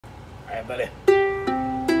Alright, buddy.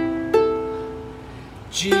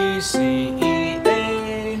 G, C, E,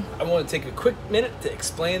 A. I want to take a quick minute to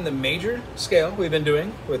explain the major scale we've been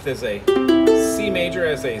doing with as a C major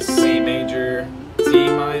as a C major, D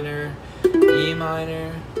minor, E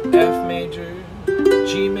minor, F major,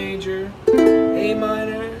 G major, A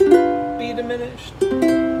minor, B diminished,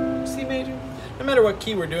 C major. No matter what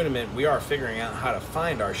key we're doing them in, we are figuring out how to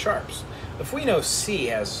find our sharps. If we know C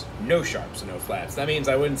has no sharps and no flats, that means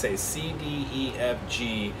I wouldn't say C, D, E, F,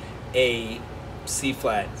 G, A, C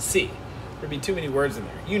flat, C. There'd be too many words in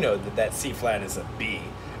there. You know that that C flat is a B.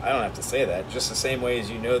 I don't have to say that. Just the same way as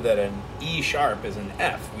you know that an E sharp is an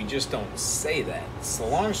F. We just don't say that. So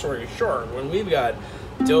long story short, when we've got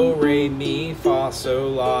do, re, mi, fa,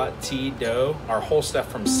 sol, la, ti, do, our whole step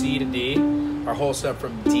from C to D, our whole step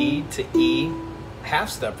from D to E, half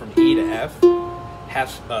step from E to F,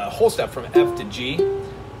 whole step from F to G,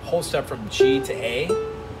 whole step from G to A,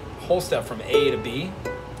 whole step from A to B,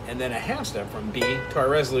 and then a half step from B to our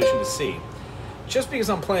resolution to C. Just because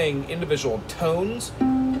I'm playing individual tones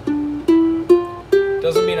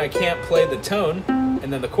doesn't mean I can't play the tone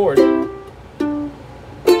and then the chord.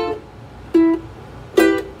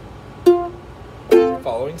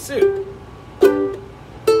 Following suit.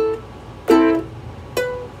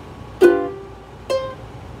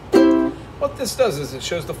 What this does is it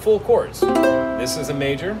shows the full chords. This is a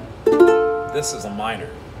major, this is a minor.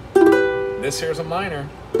 This here's a minor.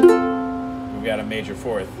 We've got a major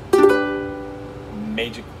fourth,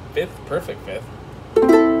 major fifth, perfect fifth,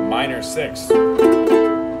 minor sixth,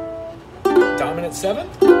 dominant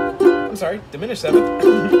seventh, I'm sorry, diminished seventh,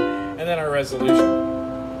 and then our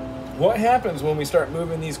resolution. What happens when we start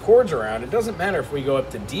moving these chords around? It doesn't matter if we go up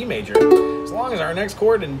to D major, as long as our next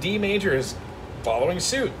chord in D major is following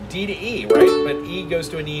suit, D to E, right? But E goes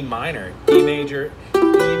to an E minor, D major,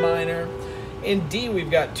 E minor. In D,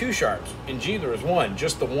 we've got two sharps. In G, there was one,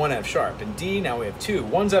 just the one F sharp. In D, now we have two.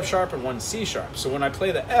 One's F sharp and one's C sharp. So when I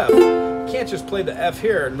play the F, I can't just play the F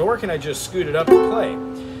here, nor can I just scoot it up and play.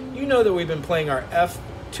 You know that we've been playing our F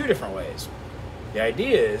two different ways. The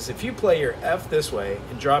idea is, if you play your F this way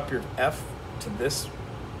and drop your F to this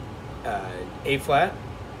A flat,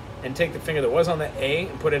 and take the finger that was on the A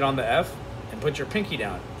and put it on the F, and put your pinky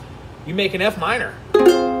down, you make an F minor.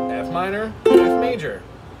 F minor, F major.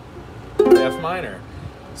 F minor.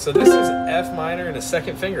 So this is F minor in a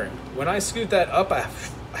second fingering. When I scoot that up a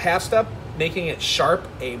half step, making it sharp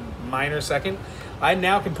a minor second, I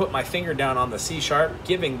now can put my finger down on the C sharp,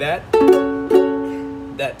 giving that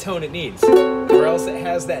tone it needs. Or else it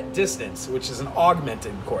has that distance, which is an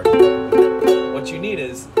augmented chord. What you need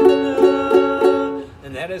is,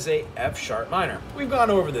 and that is a F sharp minor. We've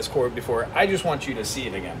gone over this chord before. I just want you to see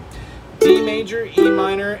it again. D major, E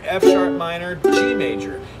minor, F sharp minor, G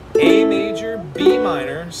major. A major, B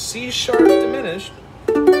minor, C sharp diminished,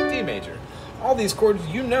 D major. All these chords,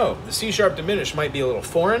 you know, the C sharp diminished might be a little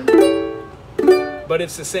foreign, but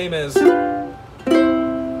it's the same as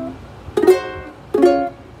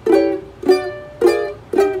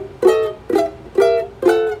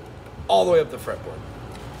all the way up the fretboard.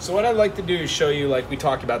 So what I'd like to do is show you, like we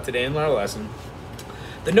talked about today in our lesson,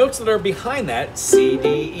 the notes that are behind that: C, D,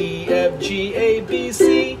 E, F, G, A, B,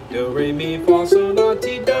 C, do, re, mi, fa, sol, la,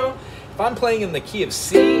 ti, do. If I'm playing in the key of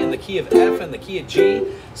C, in the key of F, and the key of G,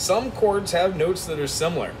 some chords have notes that are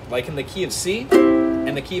similar, like in the key of C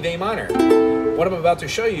and the key of A minor. What I'm about to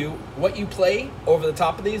show you, what you play over the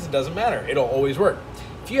top of these, it doesn't matter. It'll always work.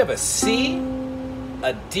 If you have a C,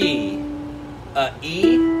 a D, a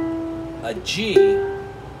E, a G,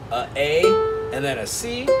 a A, and then a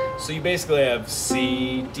C, so you basically have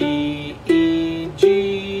C, D, E,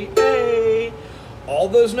 G, A. All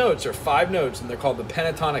those notes are 5 notes, and they're called the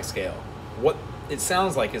pentatonic scale. What it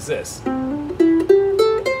sounds like is this.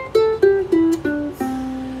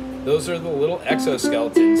 Those are the little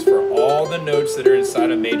exoskeletons for all the notes that are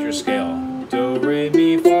inside a major scale. Do, re,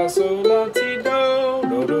 mi, fa, sol, la, ti, do,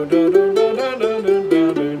 do, do, do, do, do, do, do,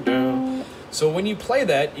 do, do, do. So when you play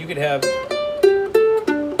that, you could have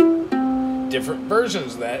different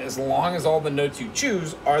versions of that, as long as all the notes you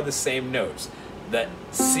choose are the same notes. The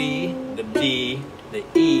C, the D, the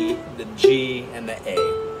E, the G, and the A.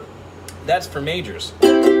 That's for majors.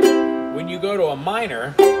 When you go to a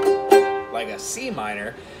minor, like a C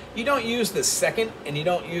minor, you don't use the second and you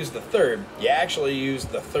don't use the third. You actually use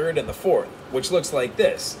the third and the fourth, which looks like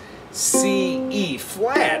this. C, E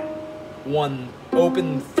flat, 1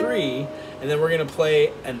 open 3, and then we're going to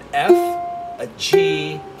play an F, a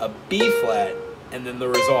G, a B flat, and then the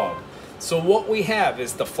resolve. So what we have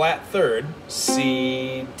is the flat third,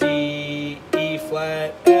 C, D, E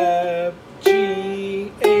flat, F,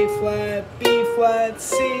 G, A flat, B flat,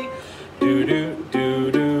 C, do do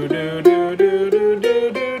do do do do do do do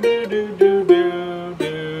do do do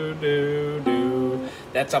do do do.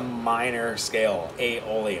 That's a minor scale,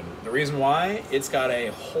 aeolian. The reason why, it's got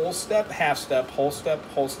a whole step, half step, whole step,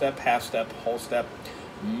 whole step, half step, whole step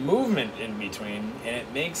movement in between, and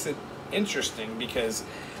it makes it interesting because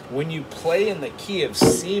when you play in the key of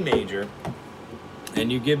C major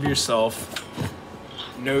and you give yourself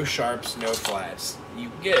no sharps, no flats,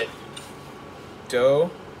 you get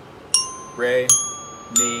do, re,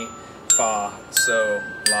 mi, fa, so,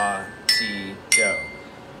 la, ti, do.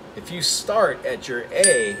 If you start at your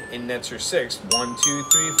A in Netzer 6, 1, 2,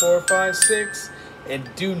 3, 4, 5, 6,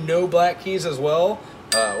 and do no black keys as well,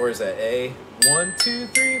 where is that? A, 1, 2,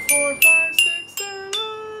 3, 4, 5, 6, 7.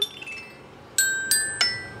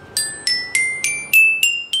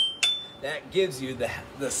 That gives you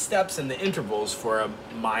the steps and the intervals for a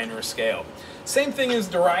minor scale. Same thing is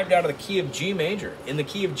derived out of the key of G major. In the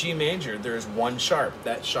key of G major, there's one sharp.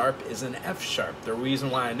 That sharp is an F sharp. The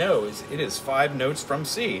reason why I know is it is 5 notes from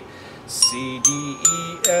C. C, D,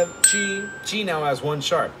 E, F, G. G now has one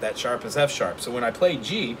sharp. That sharp is F sharp. So when I play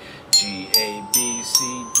G, G, A, B,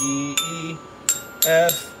 C, D, E,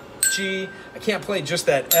 F, G. I can't play just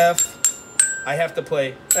that F. I have to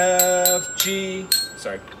play F, G.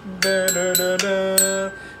 Sorry. Da, da, da,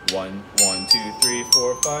 da. 1, 1, 2, 3,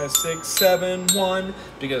 4, 5, 6, 7, 1.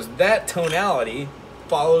 Because that tonality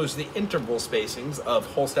follows the interval spacings of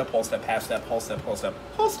whole step, half step, whole step, whole step,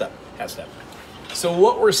 whole step, half step. So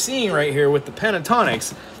what we're seeing right here with the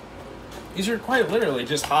pentatonics, these are quite literally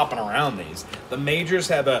just hopping around these. The majors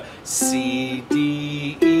have a C,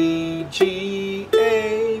 D, E, G,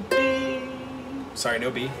 A, B. Sorry,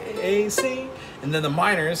 no B. A, C. And then the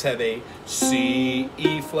minors have a C,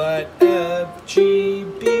 E flat, F, G,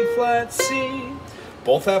 B flat, C.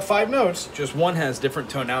 Both have 5 notes, just one has different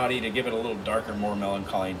tonality to give it a little darker, more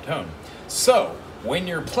melancholy tone. So, when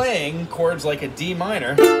you're playing chords like a D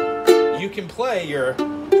minor, you can play your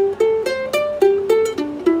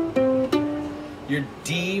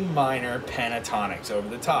D minor pentatonics over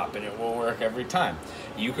the top, and it will work every time.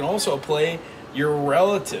 You can also play your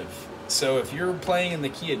relative. So if you're playing in the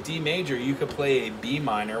key of D major, you could play a B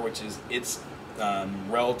minor, which is its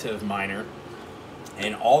relative minor,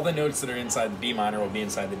 and all the notes that are inside the B minor will be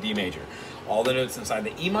inside the D major. All the notes inside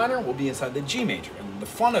the E minor will be inside the G major. And the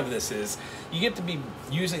fun of this is you get to be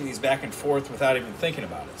using these back and forth without even thinking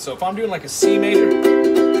about it. So if I'm doing like a C major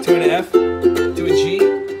to an F to a G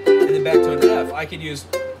and then back to an F, I could use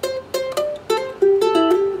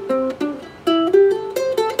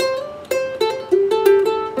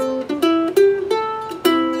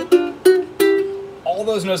all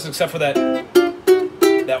those notes except for that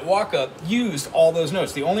walk-up used all those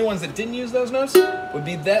notes. The only ones that didn't use those notes would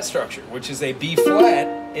be that structure, which is a B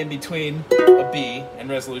flat in between a B and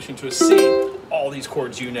resolution to a C. All these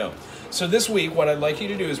chords you know. So this week, what I'd like you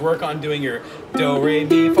to do is work on doing your do, re,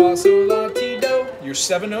 mi, fa, sol, la, ti, do, your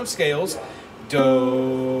 7-note scales.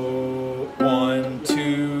 Do, 1,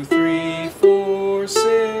 2, 3, 4,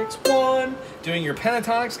 6, 1. Doing your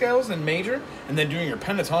pentatonic scales in major, and then doing your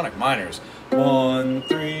pentatonic minors. 1,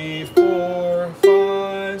 3, 4,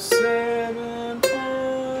 5, 7,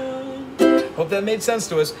 1. Hope that made sense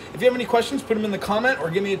to us. If you have any questions, put them in the comment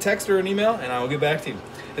or give me a text or an email, and I will get back to you.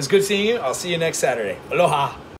 It's good seeing you. I'll see you next Saturday. Aloha.